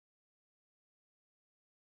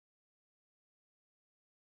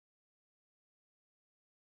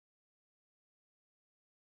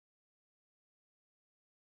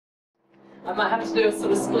I might have to do a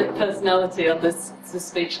sort of split personality on this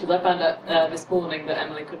speech, because I found out this morning that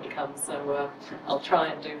Emily couldn't come, so I'll try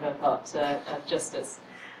and do her part justice.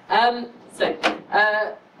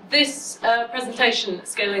 This presentation,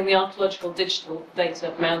 Scaling the Archaeological Digital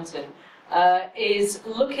Data Mountain, is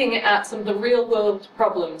looking at some of the real-world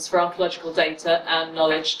problems for archaeological data and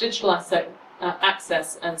knowledge, digital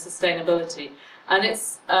access and sustainability, and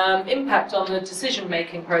its impact on the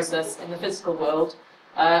decision-making process in the physical world,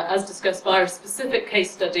 as discussed by a specific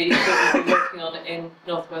case study that we've been working on in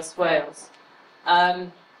North West Wales.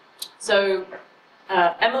 Emily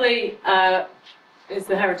is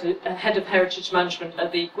the head of heritage management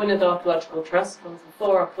at the Gwynedd Archaeological Trust, one of the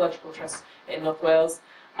 4 archaeological trusts in North Wales,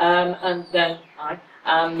 and then I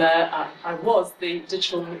was the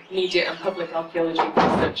digital media and public archaeology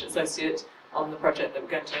research associate on the project that we're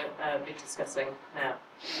going to be discussing now.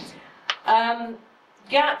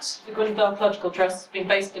 GAT, the Gwynedd Archaeological Trust, has been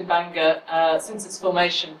based in Bangor since its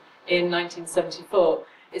formation in 1974.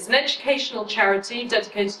 It's an educational charity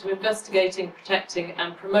dedicated to investigating, protecting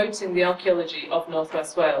and promoting the archaeology of North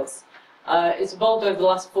West Wales. It's evolved over the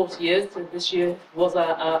last 40 years, so this year was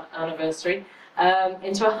our anniversary,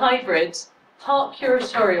 into a hybrid, part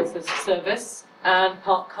curatorial service and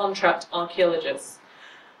part contract archaeologist.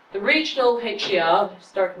 The regional HER,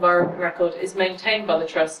 Historic Environment Record, is maintained by the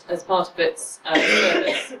Trust as part of its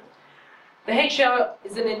service. The HER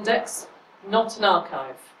is an index, not an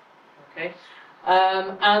archive. Okay?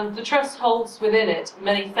 And the Trust holds within it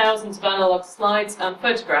many thousands of analogue slides and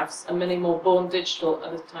photographs and many more born digital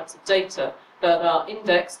other types of data that are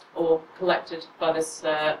indexed or collected by this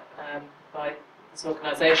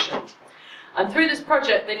organisation. And through this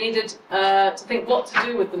project they needed to think what to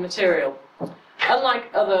do with the material.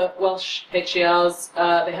 Unlike other Welsh HERs,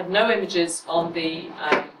 they have no images on the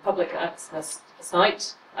public access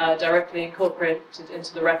site directly incorporated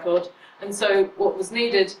into the record, and so what was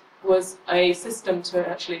needed was a system to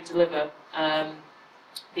actually deliver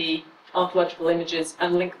the archaeological images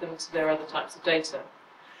and link them to their other types of data.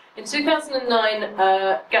 In 2009,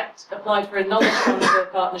 GAT applied for a knowledge transfer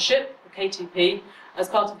partnership, the KTP, as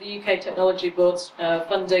part of the UK Technology Board's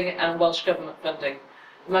funding and Welsh Government funding.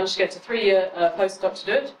 We managed to get a 3-year postdoc to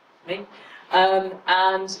do it, me,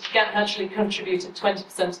 and GAT actually contributed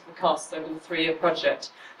 20% of the costs over the 3-year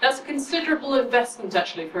project. That's a considerable investment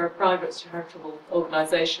actually for a private charitable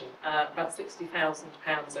organisation, about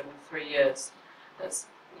 £60,000 over 3 years. That's,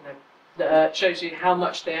 that shows you how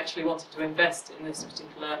much they actually wanted to invest in this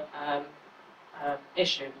particular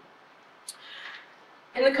issue.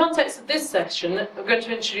 In the context of this session, we're going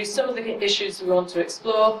to introduce some of the issues we want to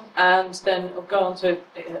explore, and then we'll go on to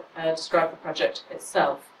describe the project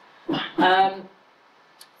itself.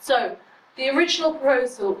 So, the original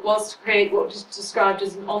proposal was to create what was described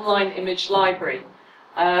as an online image library.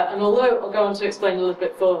 And although I'll go on to explain a little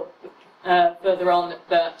bit further on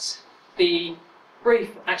that the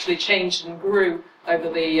brief actually changed and grew over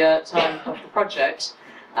the time of the project,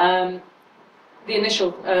 the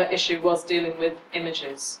initial issue was dealing with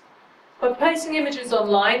images. By placing images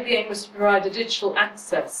online, the aim was to provide a digital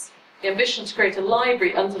access. The ambition to create a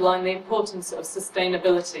library underlined the importance of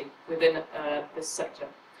sustainability within this sector.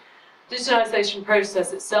 Digitalisation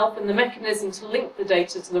process itself and the mechanism to link the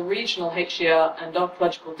data to the regional HER and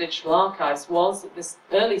archaeological digital archives was, at this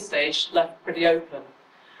early stage, left pretty open.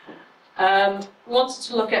 We wanted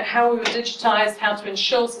to look at how we would digitise, how to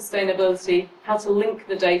ensure sustainability, how to link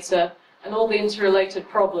the data, and all the interrelated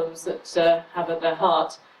problems that have at their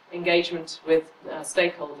heart engagement with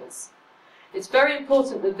stakeholders. It's very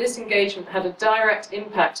important that this engagement had a direct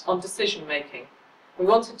impact on decision making. We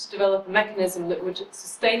wanted to develop a mechanism that would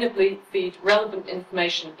sustainably feed relevant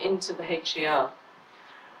information into the HER.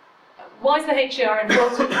 Why is the HER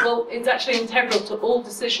important? Well, it's actually integral to all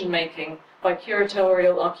decision making by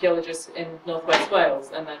curatorial archaeologists in North West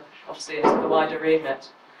Wales, and then obviously into the wider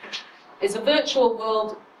remit. It's a virtual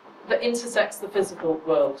world that intersects the physical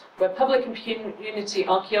world, where public and community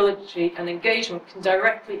archaeology and engagement can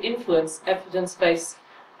directly influence evidence-based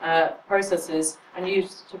processes and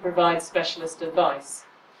used to provide specialist advice.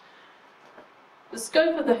 The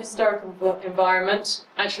scope of the historical environment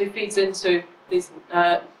actually feeds into these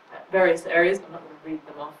various areas. I'm not going to read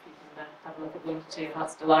them off, you can have a look at them to your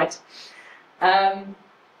heart's delight. But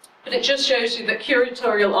it just shows you that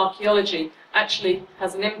curatorial archaeology actually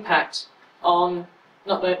has an impact on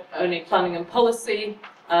not only planning and policy,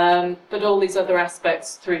 but all these other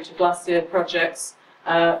aspects through to glacier projects,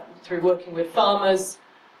 through working with farmers,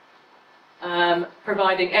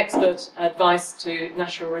 providing expert advice to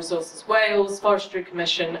Natural Resources Wales, Forestry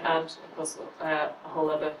Commission, and of course a whole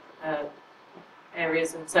other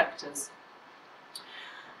areas and sectors.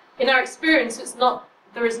 In our experience,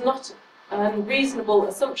 there is not an unreasonable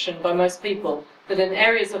assumption by most people that in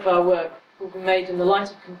areas of our work will be made in the light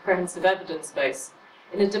of comprehensive evidence base.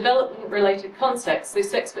 In a development-related context,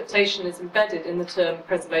 this expectation is embedded in the term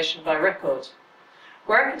preservation by record.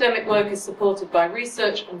 Where academic work is supported by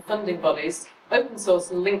research and funding bodies, open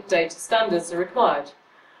source and linked data standards are required,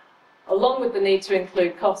 along with the need to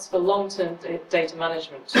include costs for long-term data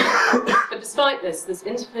management. But despite this, there's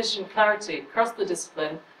insufficient clarity across the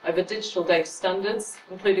discipline over digital data standards,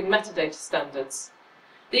 including metadata standards.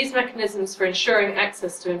 These mechanisms for ensuring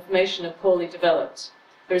access to information are poorly developed.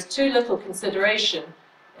 There is too little consideration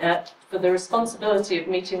for the responsibility of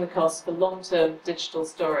meeting the costs for long-term digital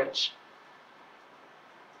storage.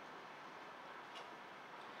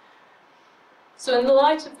 So in the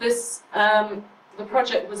light of this, the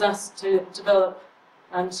project was asked to develop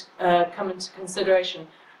and come into consideration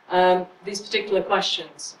these particular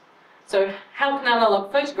questions. So how can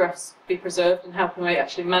analogue photographs be preserved, and how can we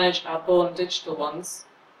actually manage our born digital ones?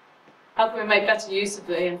 How can we make better use of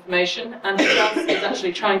the information, and who else is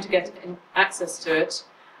actually trying to get access to it?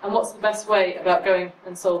 And what's the best way about going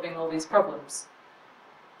and solving all these problems?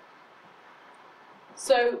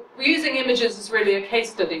 So we're using images as really a case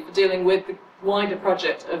study for dealing with the wider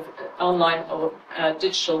project of online or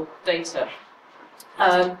digital data.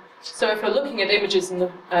 So if we're looking at images in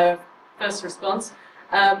the first response,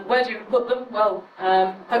 where do you put them? Well,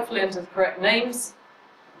 hopefully under the correct names,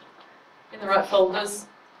 in the right folders.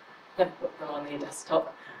 Never put them on your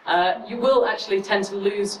desktop. You will actually tend to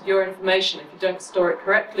lose your information if you don't store it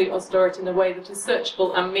correctly or store it in a way that is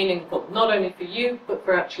searchable and meaningful, not only for you, but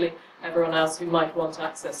for actually everyone else who might want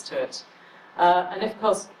access to it. And of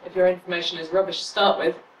course, if your information is rubbish to start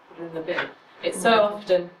with, put it in the bin. It's so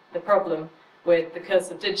often the problem with the curse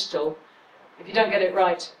of digital. If you don't get it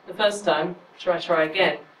right the first time, try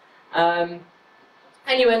again. And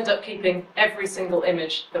you end up keeping every single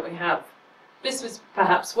image that we have. This was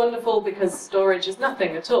perhaps wonderful because storage is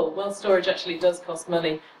nothing at all. Well, storage actually does cost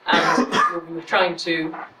money, and we're trying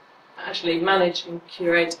to actually manage and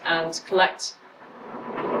curate and collect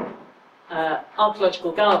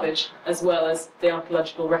archaeological garbage as well as the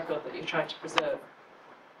archaeological record that you're trying to preserve.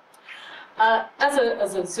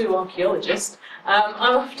 As a zoo archaeologist,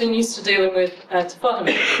 I'm often used to dealing with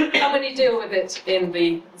taphonomy. And when you deal with it in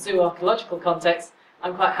the zoo archaeological context,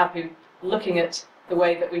 I'm quite happy looking at the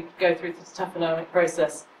way that we go through the taphonomic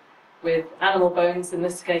process with animal bones in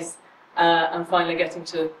this case, and finally getting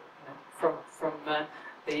to, from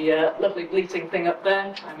the lovely bleating thing up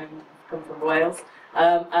there, I come from Wales,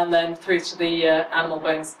 and then through to the animal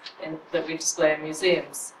bones that we display in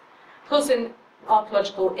museums. Of course, in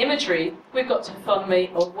archaeological imagery, we've got taphonomy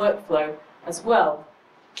or workflow as well.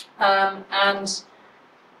 And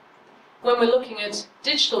when we're looking at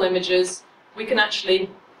digital images, we can actually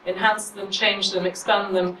enhance them, change them,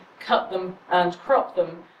 expand them, cut them, and crop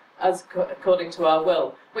them according to our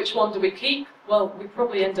will. Which one do we keep? Well, we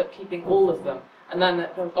probably end up keeping all of them, and then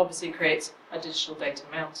that obviously creates a digital data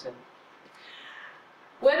mountain.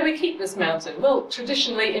 Where do we keep this mountain? Well,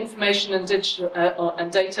 traditionally, information and digital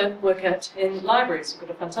and data work out in libraries. We've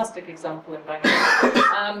got a fantastic example in Bangor.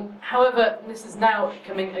 However, this is now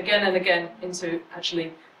coming again and again into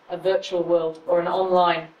actually a virtual world or an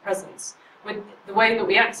online presence. With the way that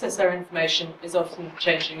we access our information is often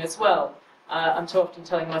changing as well. I'm too often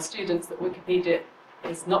telling my students that Wikipedia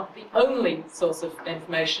is not the only source of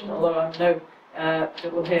information, although I know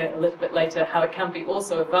that we'll hear a little bit later how it can be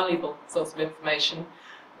also a valuable source of information.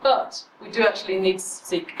 But we do actually need to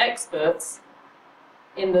seek experts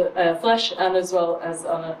in the flesh and as well as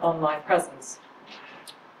on an online presence.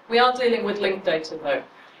 We are dealing with linked data though.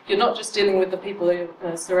 You're not just dealing with the people who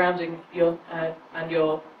are surrounding your and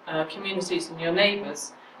your communities and your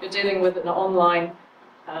neighbours. You're dealing with an online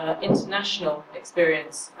international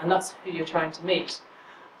experience, and that's who you're trying to meet.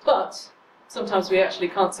 But sometimes we actually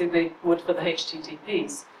can't see the wood for the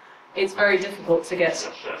HTTPs. It's very difficult to get.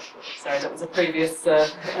 Sorry, that was a previous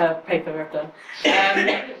paper I've done.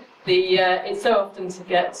 It's so often to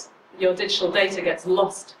get your digital data gets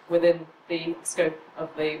lost within the scope of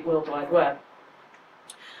the World Wide Web.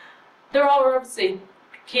 There are obviously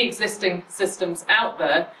key existing systems out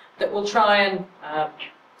there that will try and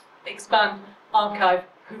expand, archive,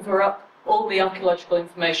 hoover up all the archaeological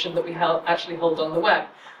information that we actually hold on the web.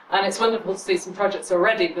 And it's wonderful to see some projects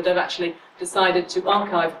already that have actually decided to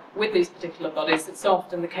archive with these particular bodies. It's so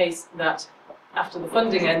often the case that after the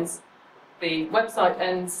funding ends, the website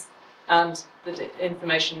ends and the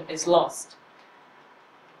information is lost.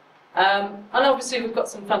 And obviously we've got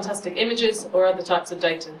some fantastic images or other types of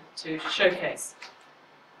data to showcase.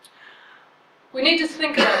 We need to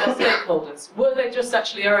think about our stakeholders. Were they just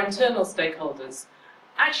actually our internal stakeholders?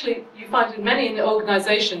 Actually, you find in many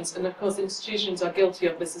organisations, and of course institutions are guilty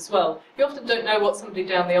of this as well, you often don't know what somebody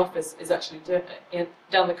down the office is actually doing,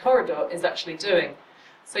 down the corridor is actually doing.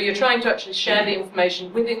 So you're trying to actually share the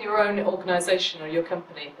information within your own organisation or your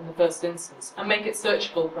company in the first instance, and make it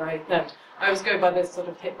searchable by them. I always go by this sort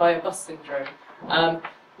of hit by a bus syndrome.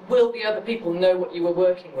 Will the other people know what you were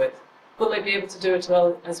working with? Will they be able to do it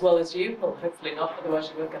as well as you? Well, hopefully not,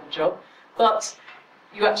 otherwise you won't get a job. But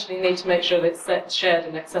you actually need to make sure that it's shared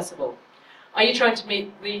and accessible. Are you trying to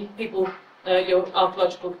meet the people, your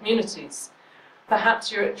archaeological communities?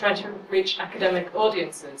 Perhaps you're trying to reach academic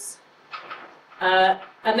audiences.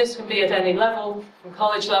 And this can be at any level, from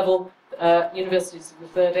college level, universities of the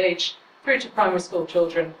third age, through to primary school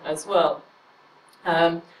children as well.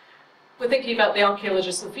 We're thinking about the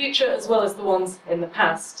archaeologists of the future as well as the ones in the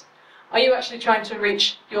past. Are you actually trying to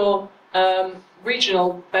reach your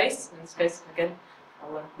regional base? In this case, again,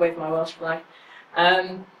 I'll wave my Welsh flag.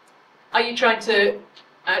 Are you trying to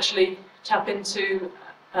actually tap into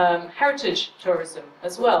heritage tourism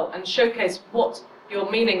as well and showcase what your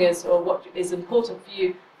meaning is or what is important for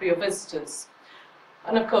you, for your visitors?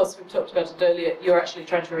 And of course, we've talked about it earlier, you're actually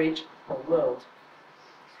trying to reach the whole world.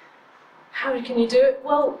 How can you do it?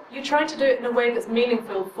 Well, you're trying to do it in a way that's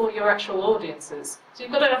meaningful for your actual audiences. So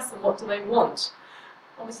you've got to ask them, what do they want?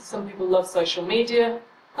 Obviously, some people love social media.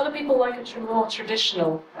 Other people like a more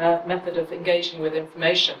traditional method of engaging with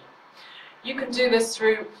information. You can do this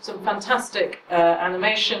through some fantastic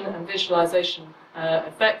animation and visualization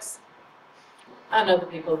effects. And other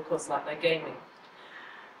people, of course, like their gaming.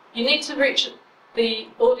 You need to reach the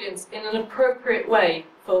audience in an appropriate way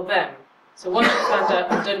for them. So once you've found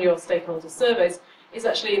out and done your stakeholder surveys, it's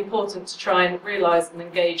actually important to try and realise and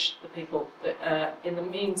engage the people that, in the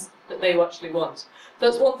means that they actually want.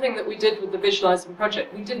 That's one thing that we did with the visualising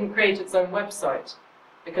project. We didn't create its own website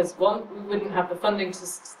because, one, we wouldn't have the funding to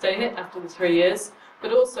sustain it after the 3 years,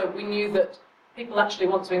 but also we knew that people actually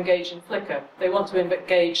want to engage in Flickr. They want to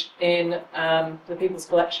engage in the People's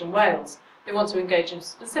Collection Wales. They want to engage in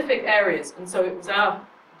specific areas, and so it was our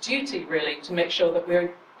duty really to make sure that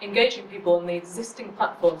we're engaging people on the existing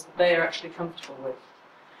platforms that they are actually comfortable with.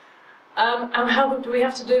 And how do we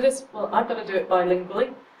have to do this? Well, I've got to do it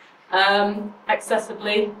bilingually,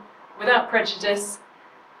 accessibly, without prejudice,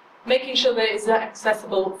 making sure that it's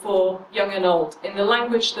accessible for young and old, in the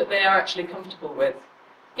language that they are actually comfortable with.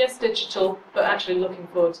 Yes, digital, but actually looking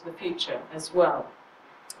forward to the future as well.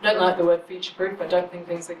 I don't like the word future-proof, I don't think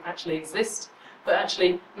things actually exist, but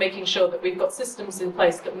actually making sure that we've got systems in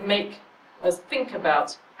place that make us think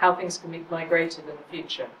about how things can be migrated in the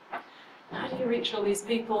future. How do you reach all these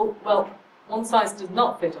people? Well, one size does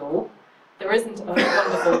not fit all. There isn't a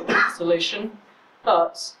wonderful solution,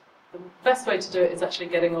 but the best way to do it is actually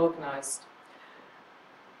getting organised.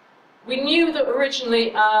 We knew that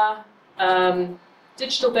originally our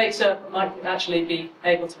digital data might actually be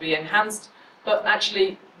able to be enhanced, but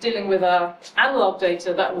actually dealing with our analogue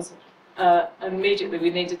data, that was immediately we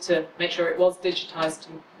needed to make sure it was digitised to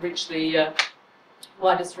reach the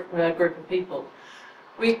widest group of people.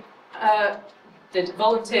 We did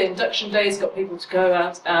volunteer induction days, got people to go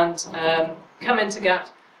out and come into GAP,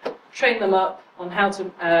 train them up on how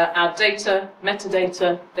to add data,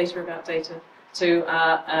 metadata, data about data, to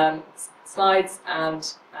our slides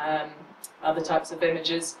and other types of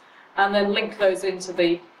images, and then link those into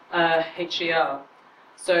the HER.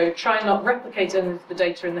 So try and not replicate any of the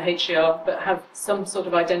data in the HER, but have some sort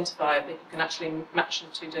of identifier that you can actually match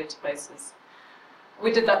the two databases.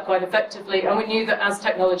 We did that quite effectively, and we knew that as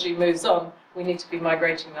technology moves on, we need to be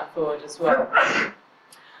migrating that forward as well.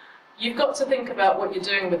 You've got to think about what you're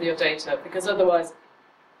doing with your data, because otherwise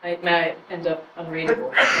it may end up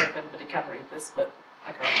unreadable. I don't know if anybody can read this, but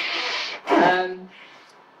I can't.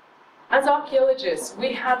 As archaeologists,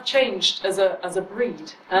 we have changed as a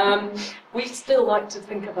breed. We still like to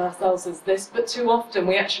think of ourselves as this, but too often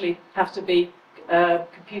we actually have to be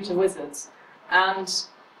computer wizards. And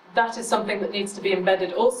that is something that needs to be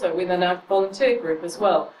embedded also within our volunteer group as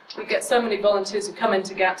well. We get so many volunteers who come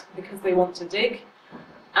into GAT because they want to dig,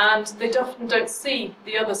 and they often don't see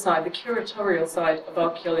the other side, the curatorial side of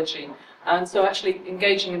archaeology. And so actually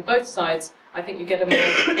engaging in both sides, I think you get a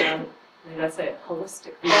more, did I say it,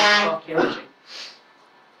 holistic view of archaeology.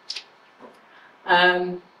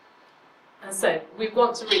 As I said, we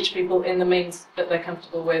want to reach people in the means that they're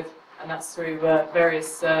comfortable with, and that's through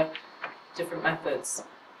various different methods.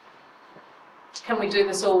 Can we do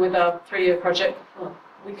this all with our 3-year project? Well,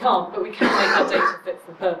 we can't, but we can make our data fit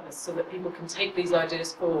for purpose so that people can take these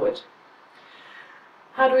ideas forward.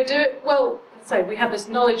 How do we do it? Well, let's say we have this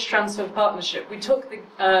knowledge transfer partnership. We took the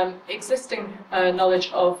existing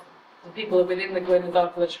knowledge of the people within the Gwynedd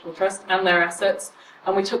Archaeological Trust and their assets,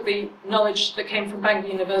 and we took the knowledge that came from Bangor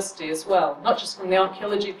University as well, not just from the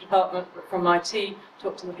archaeology department, but from IT,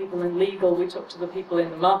 talked to the people in legal, we talked to the people in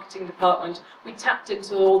the marketing department. We tapped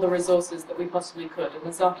into all the resources that we possibly could, and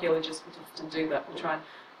as archaeologists we often do that. We try and,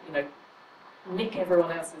 you know, nick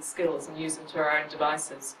everyone else's skills and use them to our own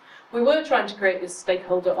devices. We were trying to create this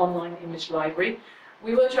stakeholder online image library.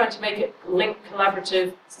 We were trying to make it linked,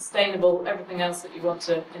 collaborative, sustainable, everything else that you want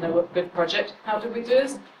to, you know, a good project. How did we do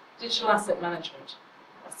this? Digital asset management,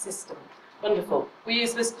 a system. Wonderful. We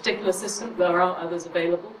use this particular system. There are others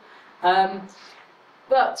available.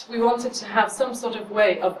 But we wanted to have some sort of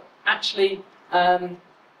way of actually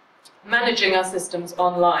managing our systems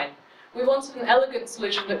online. We wanted an elegant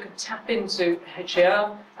solution that could tap into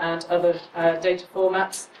HAR and other data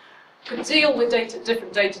formats, could deal with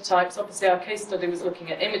different data types. Obviously our case study was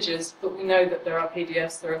looking at images, but we know that there are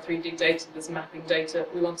PDFs, there are 3D data, there's mapping data.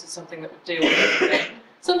 We wanted something that would deal with everything.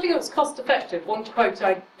 Something that was cost effective. One quote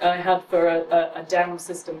I had for a dam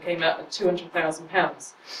system came out at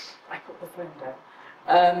 £200,000. I put the phone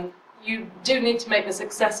down. You do need to make this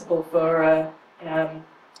accessible for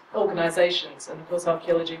organisations, and of course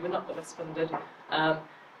archaeology, we're not the best funded.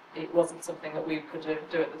 It wasn't something that we could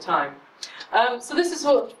do at the time. So this is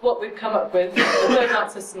what we've come up with, the third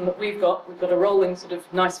art system that we've got. We've got a rolling sort of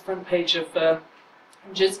nice front page of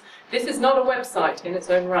images. This is not a website in its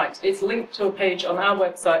own right. It's linked to a page on our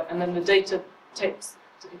website, and then the data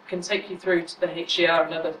can take you through to the HER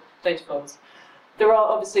and other data forms. There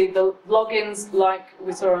are obviously the logins, like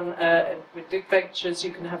we saw on with Dig Ventures.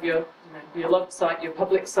 You can have your log site, your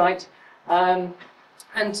public site, and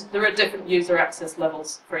there are different user access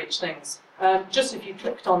levels for each thing. Just if you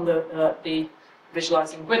clicked on the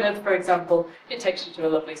Visualising Gwynedd, for example, it takes you to a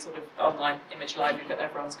lovely sort of online image library that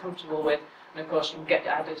everyone's comfortable with, and of course you can get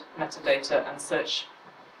added metadata and search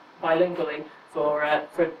bilingually for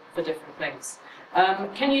different things.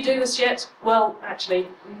 Can you do this yet? Well, actually,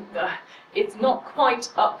 it's not quite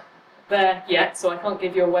up there yet, so I can't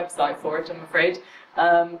give you a website for it, I'm afraid.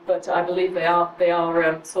 But I believe they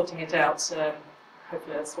are sorting it out.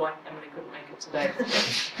 Hopefully that's why Emily couldn't make it today.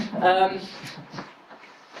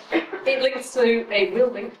 It will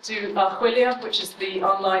link to Archaeology, which is the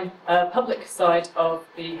online public side of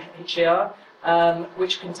the HER,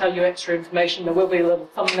 which can tell you extra information. There will be a little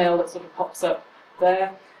thumbnail that sort of pops up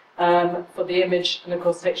there for the image, and of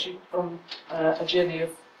course takes you on a journey of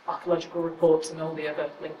archaeological reports and all the other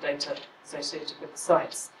linked data associated with the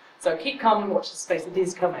sites. So keep calm and watch the space. It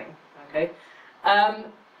is coming. Okay.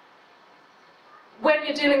 When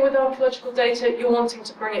you're dealing with archaeological data, you're wanting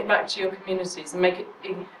to bring it back to your communities and make it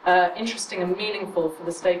interesting and meaningful for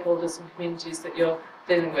the stakeholders and communities that you're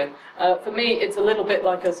dealing with. For me, it's a little bit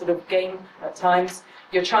like a sort of game at times.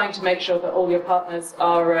 You're trying to make sure that all your partners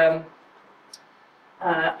are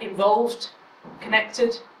involved,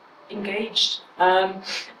 connected, engaged,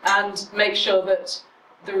 and make sure that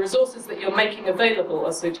the resources that you're making available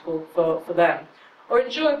are suitable for them, or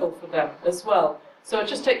enjoyable for them as well. So I'll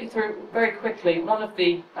just take you through very quickly one of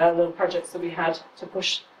the little projects that we had to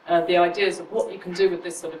push the ideas of what you can do with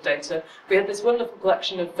this sort of data. We had this wonderful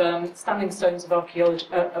collection of standing stones of archaeology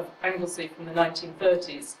of Anglesey from the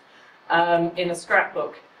 1930s in a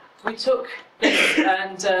scrapbook. We took this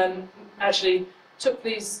and actually took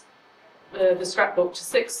these the scrapbook to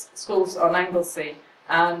 6 schools on Anglesey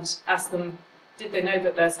and asked them, did they know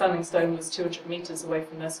that their standing stone was 200 metres away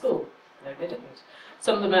from their school? No, they didn't.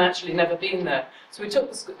 Some of them had actually never been there. So we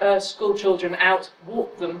took the school children out,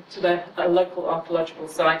 walked them to their local archaeological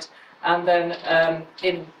site, and then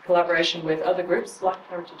in collaboration with other groups, like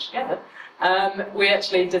Heritage Together, we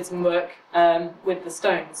actually did some work with the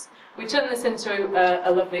stones. We turned this into a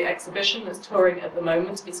lovely exhibition that's touring at the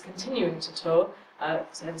moment. It's continuing to tour,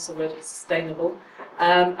 hence the word sustainable.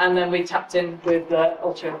 And then we tapped in with the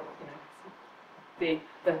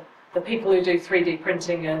people who do 3D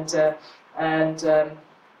printing and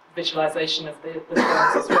visualization of the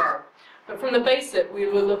stones as well. But from the basic, we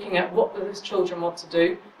were looking at what the children want to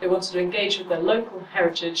do. They wanted to engage with their local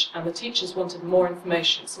heritage, and the teachers wanted more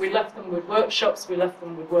information. So we left them with workshops, we left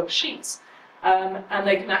them with worksheets, and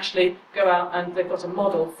they can actually go out, and they've got a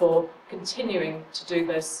model for continuing to do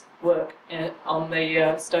this work on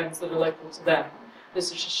the stones that are local to them.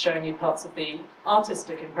 This is just showing you parts of the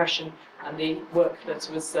artistic impression and the work that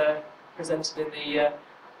was presented in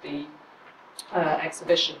the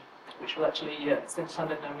exhibition, which will actually it's in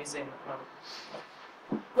London Museum at the moment.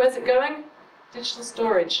 Where's it going? Digital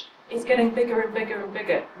storage. It's getting bigger and bigger and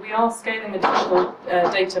bigger. We are scaling a digital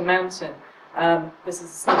data mountain. This is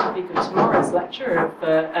a sneak peek of tomorrow's lecture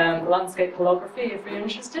of landscape holography, if you're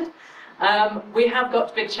interested. We have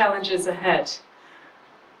got big challenges ahead.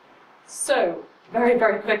 So, very,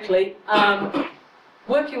 very quickly,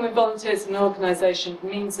 working with volunteers in an organisation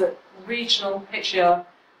means that regional HER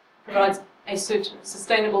provides a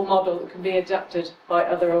sustainable model that can be adapted by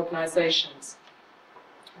other organisations.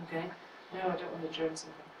 Okay, no, I don't want to join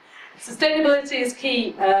something. Sustainability is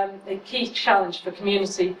a key challenge for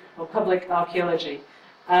community or public archaeology.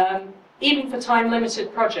 Even for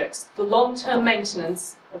time-limited projects, the long-term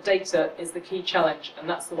maintenance of data is the key challenge, and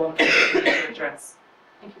that's the one that we need to address.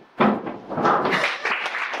 Thank you.